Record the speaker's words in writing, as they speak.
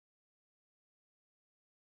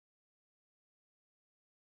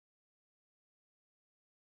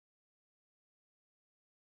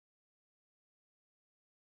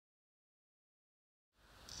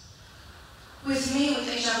With me, with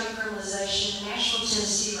HIV criminalization, in Nashville,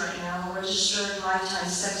 Tennessee right now, I'm a registered lifetime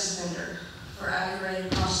sex offender for aggravated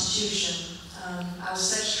prostitution. I was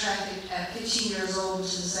sex trafficked at 15 years old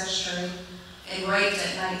into the sex trade and raped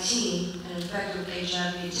at 19 and infected with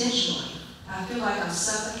HIV intentionally. I feel like I'm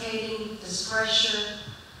suffocating, this pressure.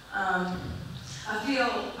 I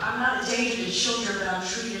feel I'm not a danger to children, but I'm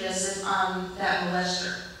treated as if I'm that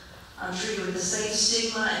molester. I'm treated with the same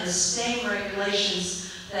stigma and the same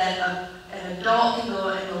regulations that an adult can go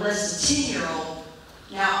and molest a 10-year-old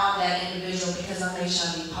now on that individual because I'm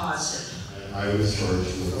HIV positive. I was charged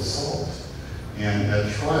with assault. And at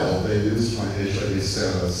trial, they used my HIV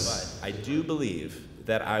status. But I do believe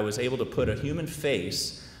that I was able to put a human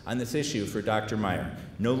face on this issue for Dr. Meyer.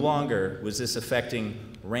 No longer was this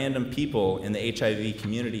affecting random people in the HIV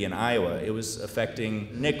community in Iowa. It was affecting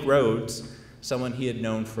Nick Rhoades, someone he had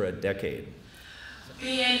known for a decade.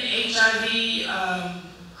 Being HIV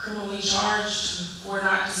criminally charged for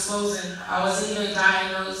not disclosing, I wasn't even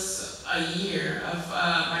diagnosed a year of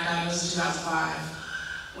my diagnosis in 2005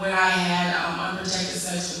 when I had unprotected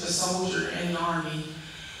sex with a soldier in the Army.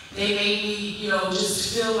 They made me,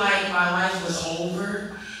 just feel like my life was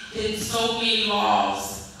over. That so many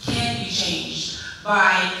laws can be changed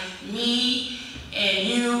by me and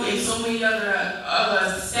you and so many of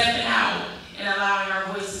us stepping out and allowing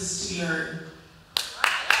our voices to be heard.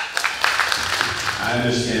 I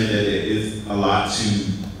understand that it is a lot to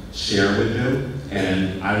share with them,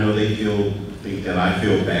 and I know they think that I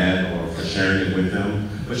feel bad or for sharing it with them,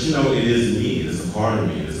 but it is me, it's a part of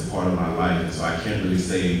me, it's a part of my life, and so I can't really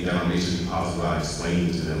say that I'm HIV positive without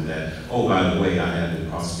explaining to them that, oh, by the way, I have been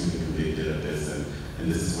prosecuted and convicted of this, and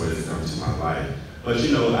this is what has come to my life. But I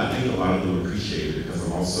think a lot of them appreciate it because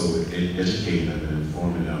I'm also educating them and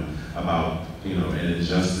informing them about, an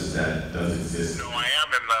injustice that does exist. I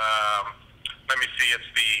am in the, let me see, it's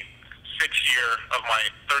the 6th year of my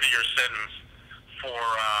 30-year sentence for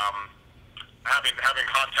having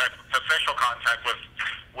sexual contact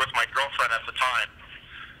with my girlfriend at the time,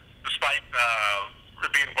 despite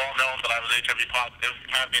it being well known that I was HIV positive,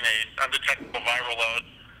 having an undetectable viral load,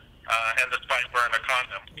 and despite wearing a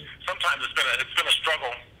condom. Sometimes it's been a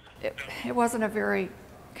struggle. It wasn't a very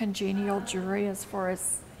congenial jury as far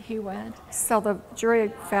as he went. So the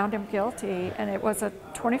jury found him guilty, and it was a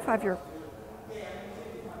 25-year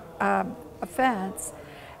offense,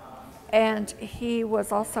 and he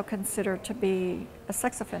was also considered to be a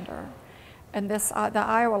sex offender. And the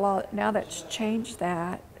Iowa law, now that's changed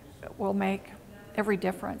that, will make every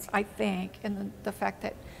difference, I think, in the fact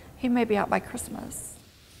that he may be out by Christmas.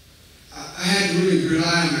 I had to really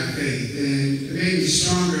rely on my faith, and it made me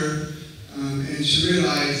stronger, and to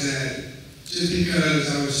realize that just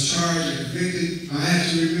because I was charged and convicted, I had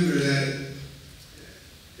to remember that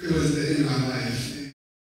it wasn't the end of my life.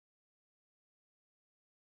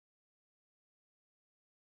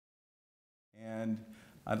 And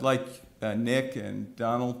I'd like Nick and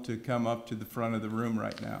Donald to come up to the front of the room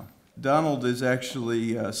right now. Donald is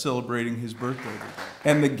actually celebrating his birthday today.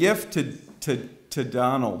 And the gift to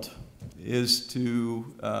Donald is to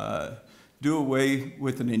do away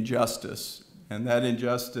with an injustice. And that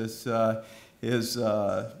injustice is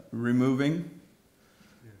removing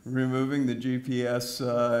the GPS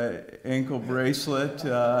ankle bracelet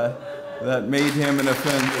that made him an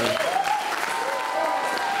offender.